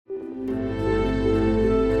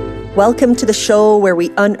Welcome to the show where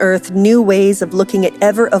we unearth new ways of looking at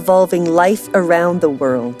ever-evolving life around the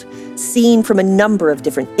world, seen from a number of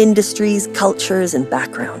different industries, cultures, and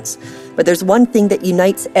backgrounds. But there's one thing that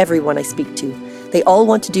unites everyone I speak to. They all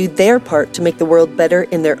want to do their part to make the world better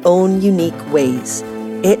in their own unique ways.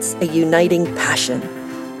 It's a uniting passion.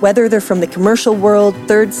 Whether they're from the commercial world,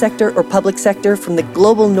 third sector, or public sector, from the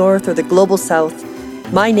global north or the global south,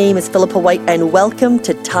 my name is Philippa White, and welcome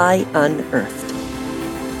to TIE Unearthed.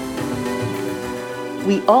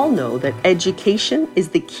 We all know that education is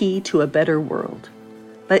the key to a better world.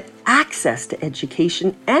 But access to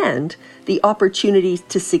education and the opportunity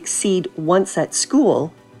to succeed once at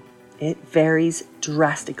school, it varies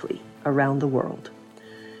drastically around the world.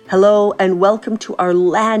 Hello and welcome to our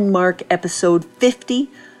landmark episode 50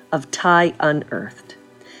 of TIE Unearthed.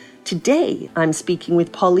 Today, I'm speaking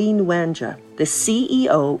with Pauline Wanja, the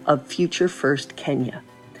CEO of Future First Kenya.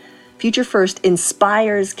 Future First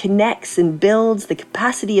inspires, connects, and builds the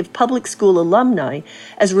capacity of public school alumni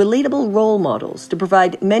as relatable role models to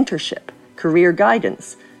provide mentorship, career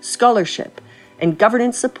guidance, scholarship, and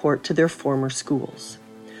governance support to their former schools.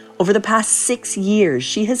 Over the past 6 years,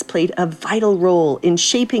 she has played a vital role in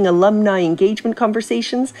shaping alumni engagement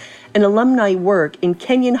conversations and alumni work in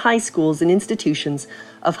Kenyan high schools and institutions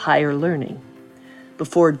of higher learning.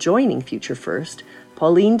 Before joining Future First,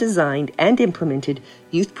 Pauline designed and implemented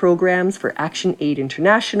youth programs for Action Aid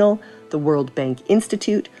International, the World Bank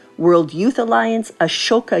Institute, World Youth Alliance,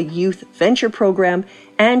 Ashoka Youth Venture Program,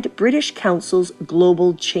 and British Council's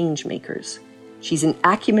Global Changemakers. She's an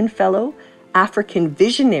Acumen Fellow, African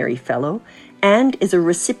Visionary Fellow, and is a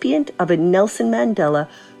recipient of a Nelson Mandela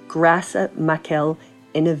Graça Machel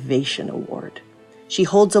Innovation Award. She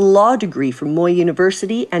holds a law degree from Moi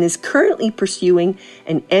University and is currently pursuing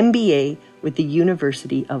an MBA with the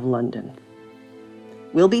University of London.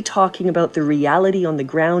 We'll be talking about the reality on the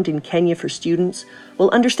ground in Kenya for students. We'll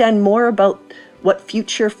understand more about what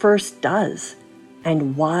Future First does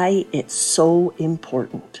and why it's so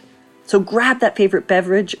important. So grab that favorite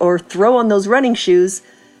beverage or throw on those running shoes,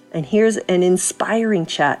 and here's an inspiring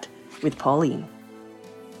chat with Pauline.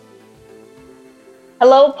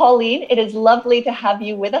 Hello, Pauline. It is lovely to have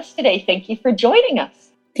you with us today. Thank you for joining us.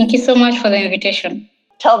 Thank you so much for the invitation.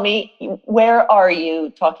 Tell me, where are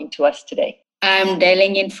you talking to us today? I'm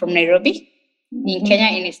dialing in from Nairobi, in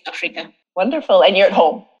Kenya, in East Africa. Wonderful. And you're at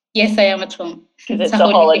home? Yes, I am at home. Because it's a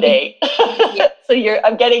holiday. Yeah. So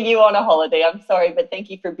I'm getting you on a holiday. I'm sorry, but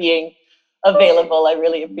thank you for being available. I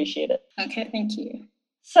really appreciate it. Okay, thank you.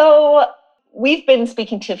 So we've been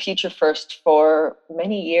speaking to Future First for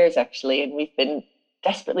many years, actually, and we've been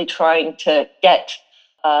desperately trying to get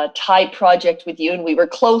a TIE project with you, and we were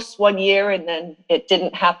close 1 year and then it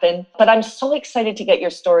didn't happen. But I'm so excited to get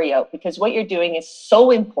your story out because what you're doing is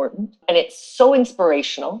so important and it's so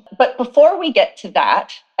inspirational. But before we get to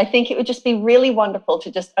that, I think it would just be really wonderful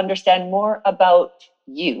to just understand more about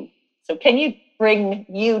you. So can you bring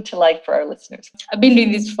you to life for our listeners? I've been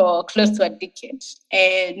doing this for close to a decade.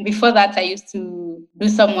 And before that, I used to do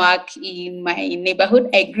some work in my neighborhood.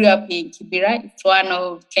 I grew up in Kibera. It's one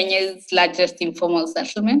of Kenya's largest informal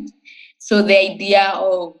settlements. So the idea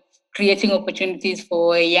of creating opportunities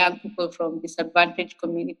for young people from disadvantaged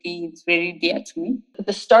communities is very dear to me.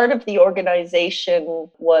 The start of the organization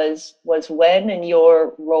was when and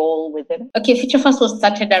your role within it? Okay, Future First was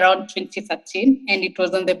started around 2013, and it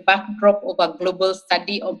was on the backdrop of a global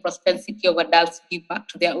study on propensity of adults to give back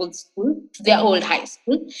to their old school, to their old high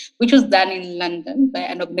school, which was done in London by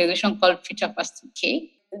an organization called Future First UK.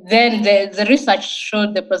 Then the research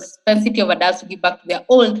showed the propensity of adults to give back to their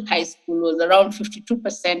old high school was around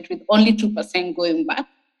 52%, with only 2% going back.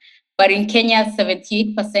 But in Kenya,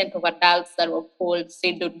 78% of adults that were polled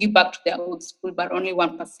said they would give back to their old school, but only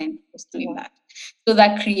 1% was doing that. So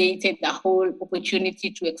that created the whole opportunity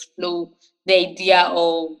to explore the idea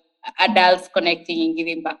of adults connecting and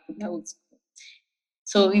giving back to their old school.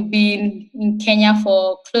 So we've been in Kenya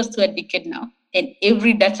for close to a decade now. And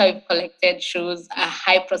every data we've collected shows a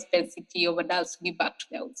high propensity of adults to give back to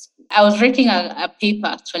their old school. I was writing a paper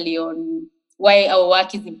actually on why our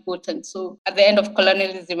work is important. So at the end of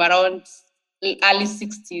colonialism, around the early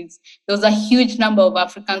 60s, there was a huge number of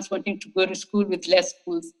Africans wanting to go to school with less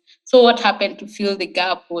schools. So what happened to fill the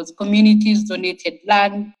gap was communities donated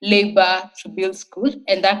land, labor to build schools.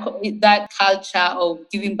 And that culture of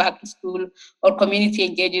giving back to school or community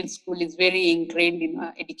engaged in school is very ingrained in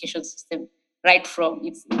our education system right from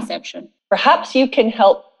its inception. Perhaps you can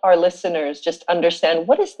help our listeners just understand,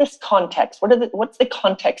 what is this context? What's the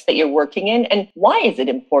context that you're working in? And why is it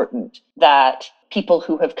important that people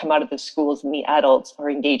who have come out of the schools and the adults are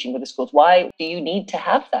engaging with the schools? Why do you need to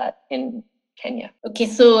have that in Kenya? Okay,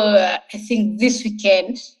 so I think this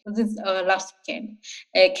is our last weekend,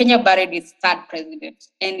 Kenya buried its third president.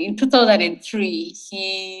 And in 2003,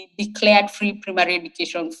 he declared free primary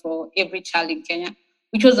education for every child in Kenya,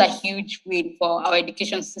 which was a huge win for our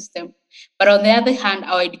education system. But on the other hand,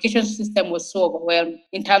 our education system was so overwhelmed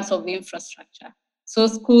in terms of the infrastructure. So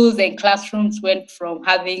schools and classrooms went from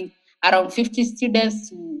having around 50 students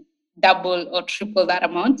to double or triple that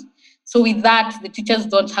amount. So with that, the teachers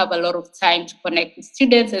don't have a lot of time to connect with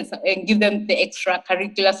students and give them the extra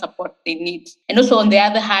curricular support they need. And also on the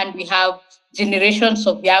other hand, we have generations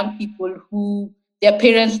of young people who their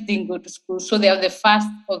parents didn't go to school. So they are the first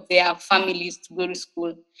of their families to go to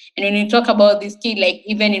school. And when you talk about this kid, like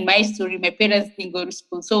even in my story, my parents didn't go to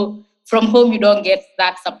school. So from home, you don't get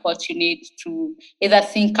that support you need to either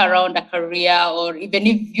think around a career, or even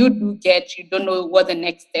if you do get, you don't know what the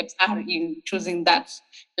next steps are in choosing that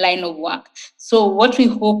line of work. So what we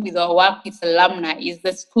hope with our work with alumni is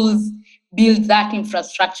the schools build that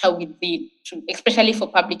infrastructure within, especially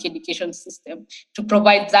for public education system, to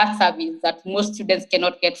provide that service that most students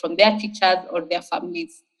cannot get from their teachers or their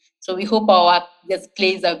families. So we hope our work just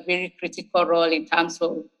plays a very critical role in terms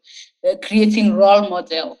of creating role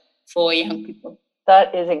model for young people.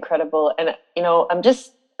 That is incredible. And,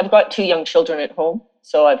 I've got 2 young children at home.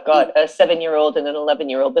 So I've got a 7-year-old and an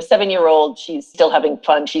 11-year-old. The 7-year-old, she's still having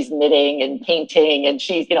fun. She's knitting and painting, and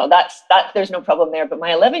she's, there's no problem there. But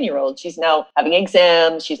my 11-year-old, she's now having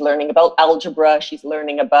exams. She's learning about algebra. She's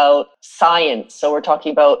learning about science. So we're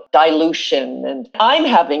talking about dilution. And I'm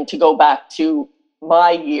having to go back to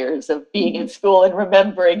my years of being in school and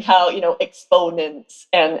remembering how, exponents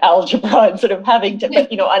and algebra and sort of having to,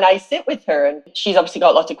 and I sit with her, and she's obviously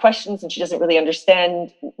got lots of questions and she doesn't really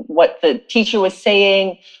understand what the teacher was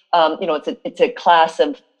saying. It's a class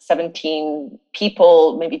of 17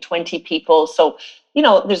 people, maybe 20 people. So,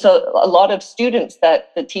 there's a lot of students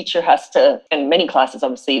that the teacher has to, and many classes,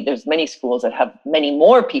 obviously, there's many schools that have many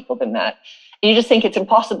more people than that. And you just think it's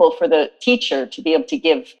impossible for the teacher to be able to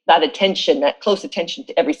give that attention, that close attention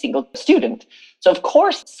to every single student. So of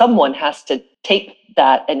course, someone has to take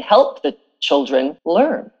that and help the children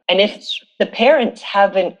learn. And if the parents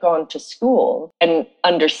haven't gone to school and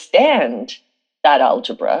understand that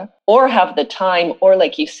algebra, or have the time, or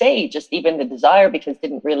like you say, just even the desire, because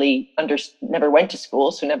didn't really never went to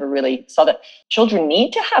school, so never really saw that, children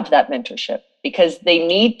need to have that mentorship, because they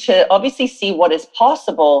need to obviously see what is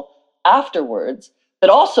possible afterwards, but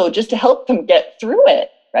also just to help them get through it,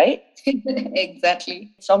 right?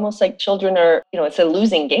 Exactly. It's almost like children are, it's a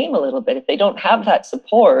losing game a little bit. If they don't have that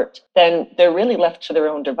support, then they're really left to their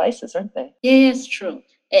own devices, aren't they? Yes, true.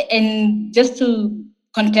 And just to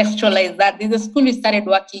contextualize that, this is a school we started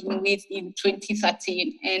working with in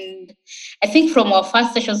 2013. And I think from our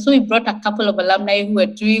first session, so we brought a couple of alumni who were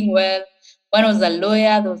doing well. One was a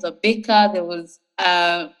lawyer, there was a baker, there was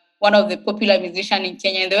one of the popular musicians in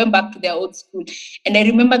Kenya, and they went back to their old school. And I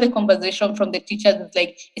remember the conversation from the teachers. It's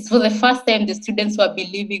like, it's for the first time the students were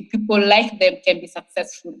believing people like them can be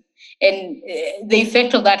successful. And the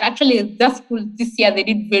effect of that, actually, that school this year, they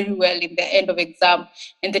did very well in the end of exam.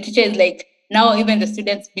 And the teacher is like, now even the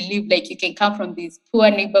students believe like you can come from this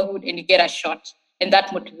poor neighborhood and you get a shot. And that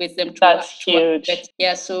motivates them to That's work. huge.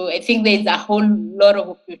 Yeah, so I think there's a whole lot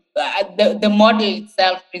of the model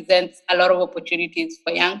itself presents a lot of opportunities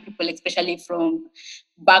for young people, especially from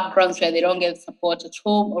backgrounds where they don't get support at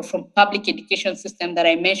home, or from public education system that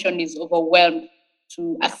I mentioned is overwhelmed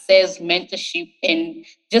to access mentorship and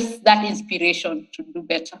just that inspiration to do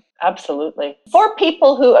better. Absolutely. For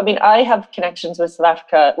people who, I have connections with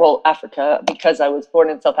Africa, because I was born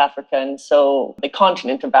in South Africa. And so the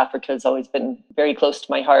continent of Africa has always been very close to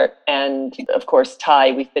my heart. And of course,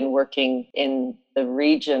 Thai, we've been working in the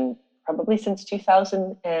region probably since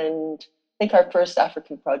 2000. And I think our first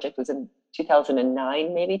African project was in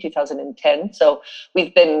 2009, maybe 2010. So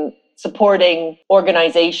we've been supporting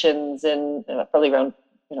organizations in probably around,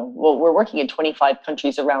 we're working in 25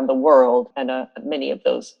 countries around the world, and many of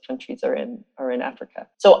those countries are in Africa.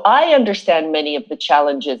 So I understand many of the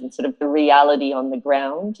challenges and sort of the reality on the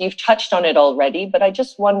ground. You've touched on it already, but I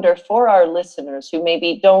just wonder, for our listeners who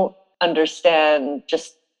maybe don't understand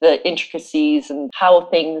just the intricacies and how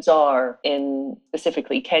things are in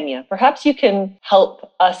specifically Kenya, perhaps you can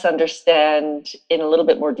help us understand in a little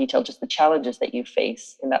bit more detail just the challenges that you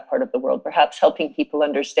face in that part of the world, perhaps helping people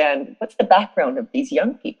understand what's the background of these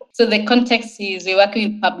young people. So the context is we're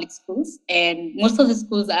working with public schools, and most of the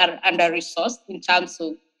schools are under-resourced in terms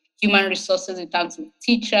of human resources, in terms of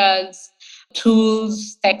teachers,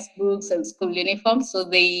 tools, textbooks, and school uniforms. So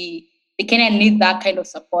they Kenya need that kind of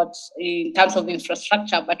support in terms of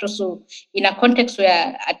infrastructure, but also in a context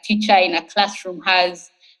where a teacher in a classroom has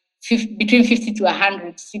between 50 to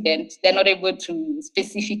 100 students, they're not able to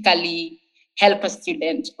specifically help a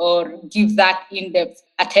student or give that in-depth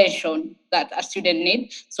attention that a student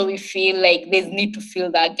needs. So we feel like there's need to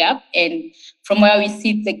fill that gap. And from where we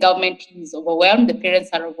sit, the government is overwhelmed, the parents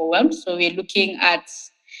are overwhelmed. So we're looking at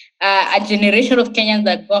a generation of Kenyans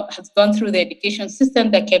that has gone through the education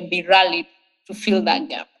system that can be rallied to fill that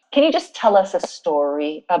gap. Can you just tell us a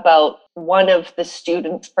story about one of the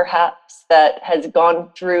students, perhaps, that has gone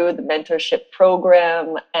through the mentorship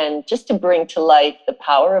program, and just to bring to life the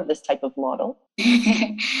power of this type of model?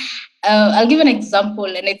 I'll give an example,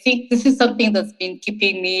 and I think this is something that's been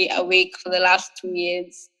keeping me awake for the last 2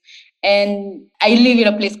 years. And I live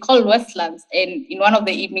in a place called Westlands, and in one of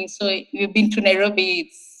the evenings, so we've been to Nairobi,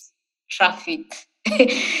 it's traffic.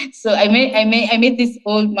 So I met this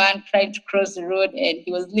old man trying to cross the road, and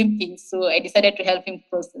he was limping. So I decided to help him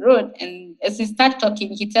cross the road. And as we start talking,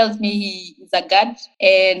 he tells me he is a guard,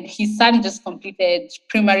 and his son just completed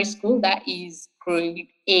primary school. That is grade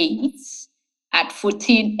 8 at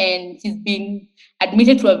 14, and he's been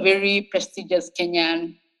admitted to a very prestigious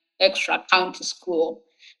Kenyan extra county school,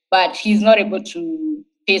 but he's not able to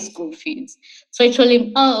pay school fees. So I told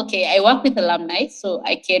him, oh, okay, I work with alumni, so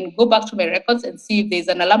I can go back to my records and see if there's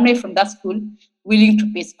an alumni from that school willing to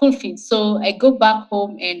pay school fees. So I go back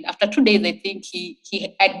home, and after 2 days, I think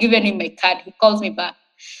he had given him my card. He calls me back.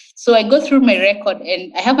 So I go through my record,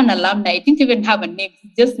 and I have an alumni. I didn't even have a name.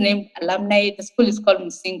 He just named alumni. The school is called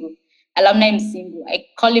Musingu. Alumni Musingu. I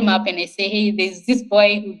call him up and I say, hey, there's this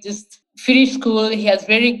boy who just finished school. He has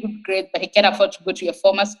very good grades, but he can't afford to go to your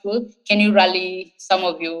former school. Can you rally some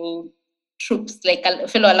of your troops, like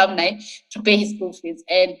fellow alumni, to pay his school fees?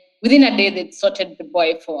 And within a day, they sorted the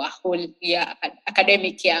boy for a whole year,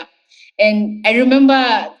 academic year. And I remember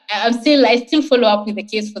I still follow up with the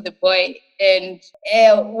case for the boy. And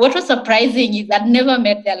what was surprising is I'd never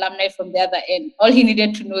met the alumni from the other end. All he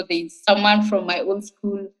needed to know is someone from my old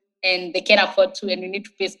school, and they can afford to, and we need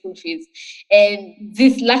to pay school fees. And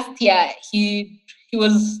this last year, he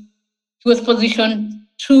was positioned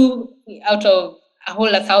 2 out of a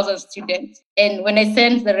whole 1,000 students. And when I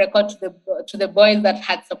sent the record to the boys that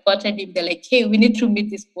had supported him, they're like, hey, we need to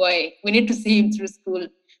meet this boy. We need to see him through school.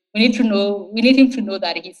 We need him to know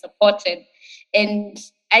that he's supported. And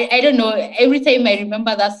I don't know, every time I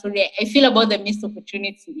remember that story, I feel about the missed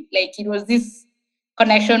opportunity. Like it was this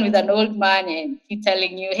connection with an old man, and he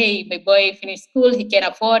telling you, hey, my boy finished school, he can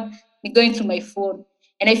afford, me going through my phone.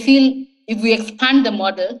 And I feel if we expand the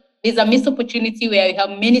model, there's a missed opportunity where we have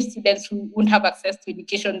many students who won't have access to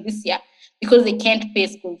education this year because they can't pay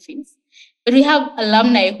school fees. But we have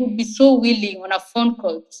alumni who'd be so willing on a phone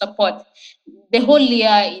call to support. The whole year,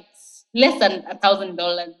 it's less than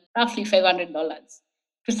 $1,000, roughly $500.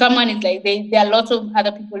 To someone, it's like there are lots of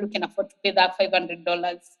other people who can afford to pay that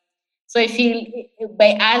 $500. So I feel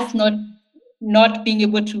by us not being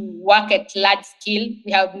able to work at large scale,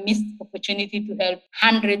 we have missed opportunity to help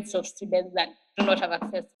hundreds of students that do not have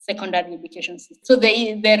access to secondary education system. So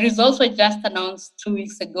the results were just announced 2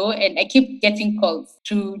 weeks ago, and I keep getting calls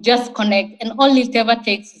to just connect, and all it ever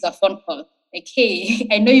takes is a phone call. Like, hey,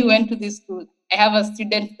 I know you went to this school. I have a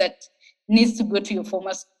student that needs to go to your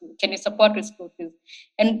former school. Can you support with school fees?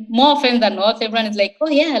 And more often than not, everyone is like, oh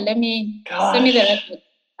yeah, send me the record.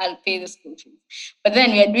 I'll pay the school fees. But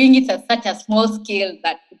then we are doing it at such a small scale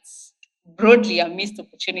that it's broadly a missed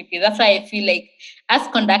opportunity. That's why I feel like us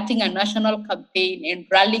conducting a national campaign and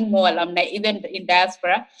rallying more alumni, even in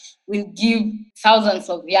diaspora, will give thousands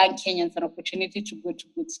of young Kenyans an opportunity to go to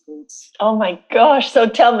good schools. Oh my gosh. So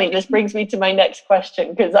tell me, this brings me to my next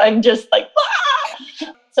question, because I'm just like,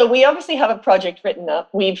 ah! So we obviously have a project written up.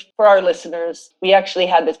 For our listeners, we actually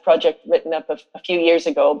had this project written up a few years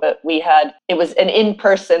ago, but it was an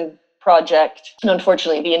in-person project. And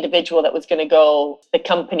unfortunately, the individual that was going to go, the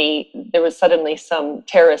company, there was suddenly some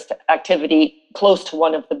terrorist activity close to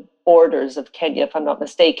one of the borders of Kenya, if I'm not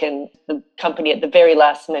mistaken. The company at the very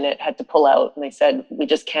last minute had to pull out, and they said, we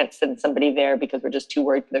just can't send somebody there because we're just too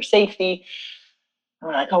worried for their safety.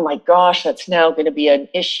 I'm like, oh my gosh, that's now going to be an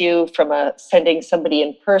issue from sending somebody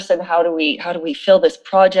in person. How do we fill this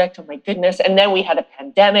project? Oh my goodness. And then we had a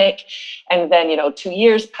pandemic, and then, 2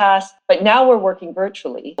 years passed, but now we're working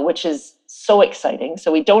virtually, which is so exciting. So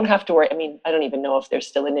we don't have to worry. I mean, I don't even know if there's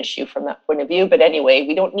still an issue from that point of view, but anyway,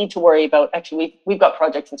 we don't need to worry about, actually, we've got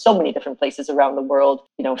projects in so many different places around the world,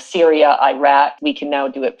 Syria, Iraq, we can now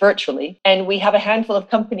do it virtually. And we have a handful of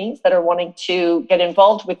companies that are wanting to get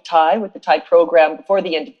involved with the TIE program before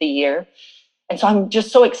the end of the year. And so I'm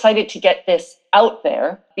just so excited to get this out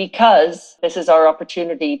there because this is our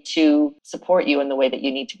opportunity to support you in the way that you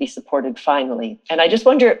need to be supported finally. And I just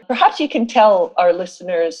wonder, perhaps you can tell our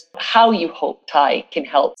listeners how you hope TIE can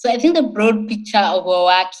help. So I think the broad picture of our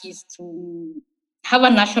work is to have a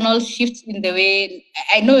national shift in the way,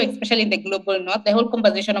 I know especially in the global north, the whole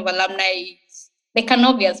conversation of alumni is like an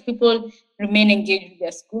obvious. People remain engaged with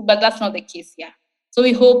their school, but that's not the case here. So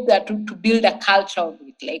we hope that to build a culture of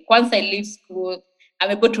it. Like once I leave school,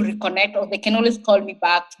 I'm able to reconnect, or they can always call me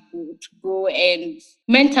back to go and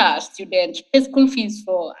mentor students, pay school fees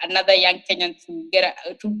for another young Kenyan to get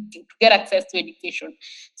access to education.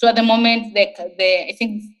 So at the moment, I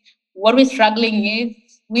think what we're struggling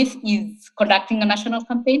with is conducting a national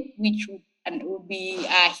campaign, which would be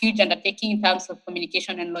a huge undertaking in terms of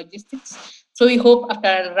communication and logistics. So we hope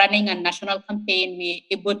after running a national campaign, we're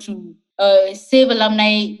able to save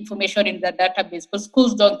alumni information in the database, because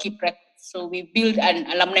schools don't keep records. So we build an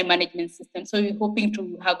alumni management system. So we're hoping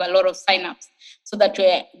to have a lot of signups so that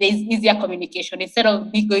there's easier communication. Instead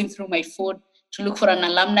of me going through my phone to look for an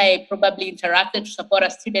alumni probably interacted to support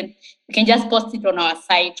a student, we can just post it on our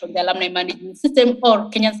site on the alumni management system, or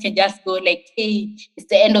Kenyans can just go like, hey, it's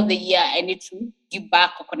the end of the year, I need to give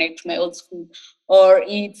back or connect to my old school. Or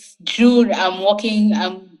it's June, I'll be in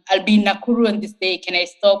Nakuru on this day, can I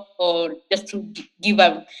stop, or just to give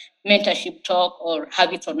a mentorship talk or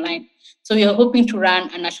have it online. So we are hoping to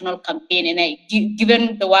run a national campaign, and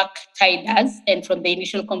given the work TIE does, and from the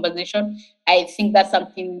initial conversation, I think that's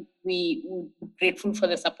something we would be grateful for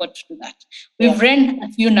the support to do that. We've ran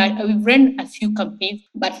a few campaigns,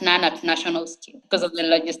 but none at national scale because of the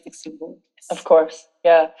logistics involved. Of course,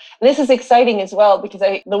 yeah. And this is exciting as well because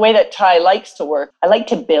the way that TIE likes to work, I like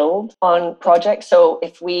to build on projects. So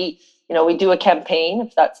if we do a campaign,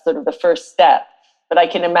 if that's sort of the first step, but I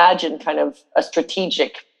can imagine kind of a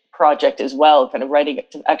strategic project as well, kind of writing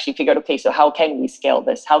it to actually figure out, okay, so how can we scale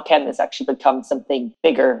this? How can this actually become something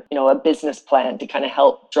bigger, a business plan to kind of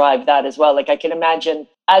help drive that as well? Like I can imagine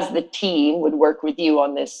as the team would work with you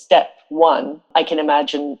on this step one, I can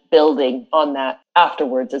imagine building on that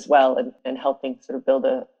afterwards as well and helping sort of build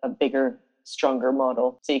a bigger, stronger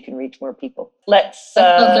model so you can reach more people. Let's see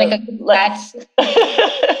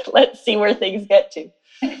where things get to.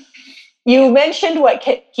 You mentioned what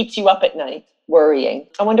keeps you up at night. Worrying.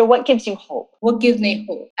 I wonder what gives you hope. What gives me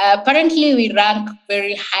hope? Apparently, we rank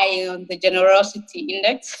very high on the generosity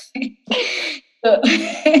index.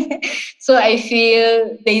 So I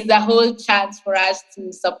feel there is a whole chance for us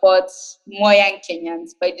to support more young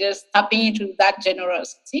Kenyans by just tapping into that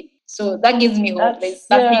generosity. So that gives me hope. There's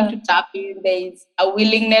something to tap in. There is a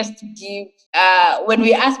willingness to give. When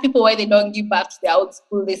we ask people why they don't give back to their old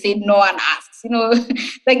school, they say no one asks.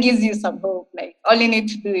 That gives you some hope. Like all you need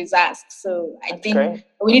to do is ask. So I think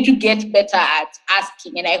we need to get better at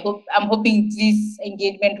asking. And I'm hoping this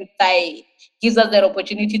engagement with TIE gives us the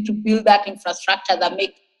opportunity to build that infrastructure that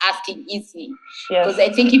make asking easy. Because I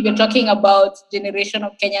think if you're talking about generation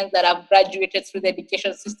of Kenyans that have graduated through the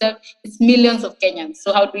education system, it's millions of Kenyans.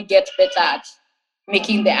 So how do we get better at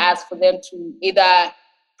making the ask for them to either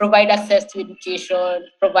provide access to education,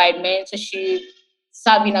 provide mentorship,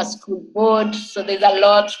 serve in a school board? So there's a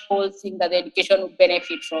lot whole thing that the education will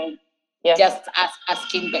benefit from. Just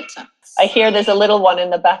asking better. I hear there's a little one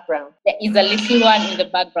in the background. There is a little one in the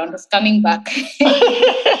background who's coming back.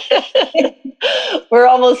 We're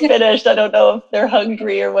almost finished. I don't know if they're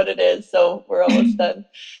hungry or what it is, so we're almost done.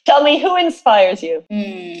 Tell me, who inspires you?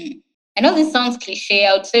 I know this sounds cliche.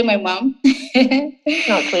 I would say my mom.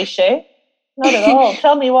 Not cliche. Not at all.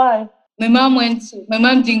 Tell me why. My mom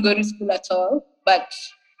didn't go to school at all, but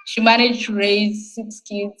she managed to raise 6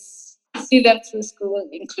 kids, see them through school,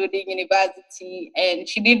 including university. And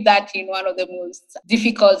she did that in one of the most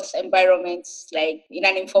difficult environments, like in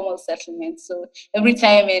an informal settlement. So every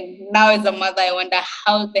time, and now as a mother, I wonder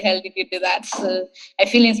how the hell did you do that? So I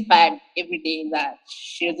feel inspired every day that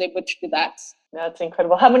she was able to do that. That's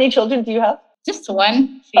incredible. How many children do you have? Just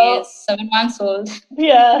one. She is 7 months old.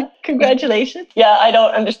 Yeah, congratulations. Yeah, I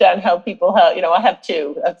don't understand how people have, I have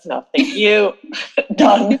 2. That's enough. Thank you.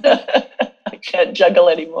 Done. I can't juggle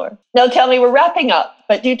anymore. Now tell me, we're wrapping up,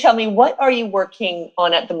 but do tell me, what are you working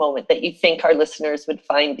on at the moment that you think our listeners would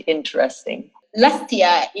find interesting? Last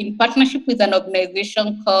year, in partnership with an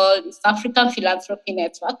organization called East African Philanthropy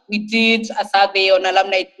Network, we did a survey on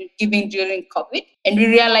alumni giving during COVID, and we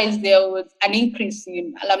realized there was an increase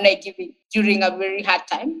in alumni giving during a very hard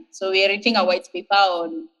time. So we are writing a white paper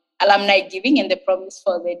on alumni giving and the promise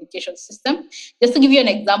for the education system. Just to give you an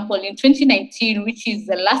example, in 2019, which is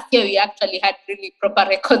the last year we actually had really proper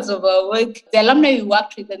records of our work, the alumni we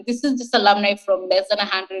worked with, and this is just alumni from less than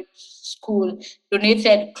 100 school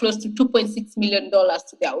donated close to $2.6 million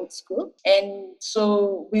to their old school. And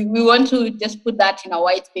so we want to just put that in a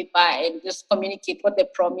white paper and just communicate what the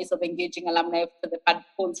promise of engaging alumni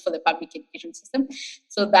holds for the public education system.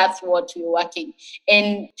 So that's what we're working.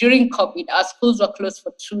 And during COVID, our schools were closed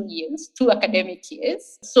for 2 years, 2 academic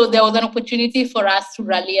years. So there was an opportunity for us to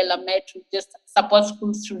rally alumni to just support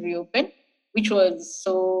schools to reopen,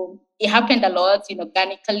 it happened a lot,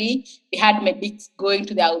 organically. We had medics going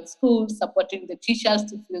to their own schools, supporting the teachers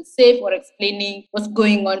to feel safe or explaining what's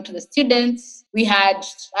going on to the students. We had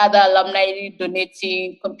other alumni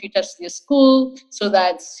donating computers to the school so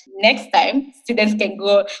that next time students can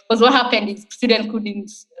go, because what happened is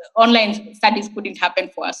online studies couldn't happen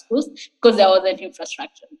for our schools because there wasn't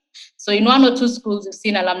infrastructure. So in 1 or 2 schools, we've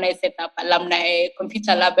seen alumni set up alumni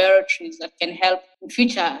computer laboratories that can help in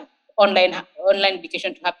future online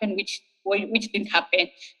education to happen, which didn't happen,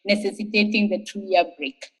 necessitating the 2-year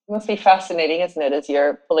break. It must be fascinating, isn't it, as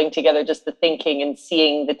you're pulling together just the thinking and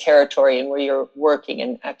seeing the territory and where you're working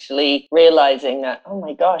and actually realizing that, oh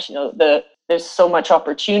my gosh, there's so much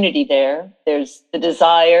opportunity there. There's the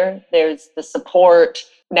desire, there's the support.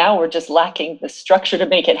 Now we're just lacking the structure to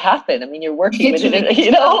make it happen. I mean, you're working with it,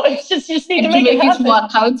 it's just, you just need to make it happen. It more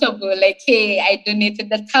accountable. Like, hey, I donated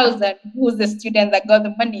 1,000. Who's the student that got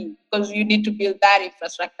the money? Because you need to build that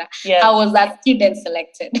infrastructure. Yeah. How was that student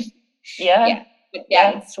selected? Yeah. But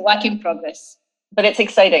it's a work in progress. But it's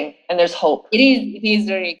exciting and there's hope. It is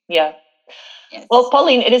very. Yeah. Yes. Well,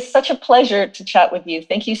 Pauline, it is such a pleasure to chat with you.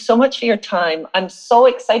 Thank you so much for your time. I'm so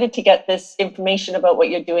excited to get this information about what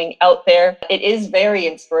you're doing out there. It is very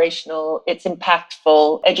inspirational. It's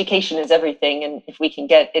impactful. Education is everything. And if we can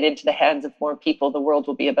get it into the hands of more people, the world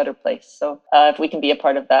will be a better place. So if we can be a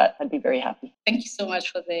part of that, I'd be very happy. Thank you so much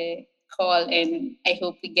for the call. And I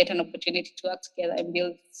hope we get an opportunity to work together and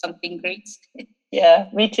build something great. Yeah,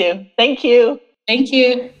 me too. Thank you. Thank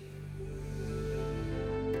you.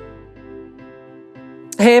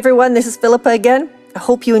 Hey everyone, this is Philippa again. I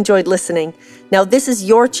hope you enjoyed listening. Now this is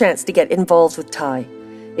your chance to get involved with TIE.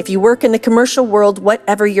 If you work in the commercial world,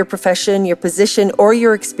 whatever your profession, your position, or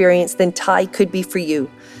your experience, then TIE could be for you.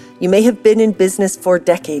 You may have been in business for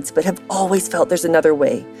decades, but have always felt there's another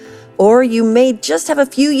way. Or you may just have a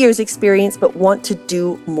few years experience, but want to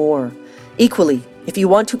do more. Equally, if you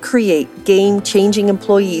want to create game-changing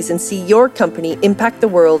employees and see your company impact the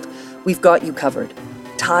world, we've got you covered.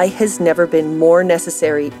 TIE has never been more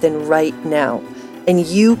necessary than right now, and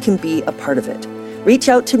you can be a part of it. Reach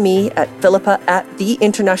out to me at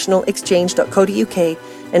philippa@theinternationalexchange.co.uk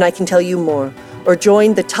and I can tell you more. Or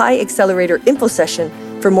join the TIE Accelerator info session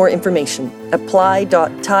for more information.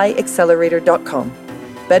 apply.tieaccelerator.com.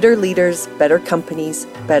 Better leaders, better companies,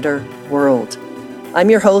 better world.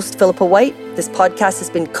 I'm your host, Philippa White. This podcast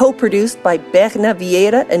has been co-produced by Berna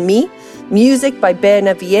Vieira and me, music by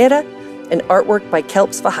Berna Vieira, and artwork by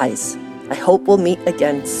Kelps Vahais. I hope we'll meet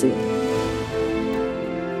again soon.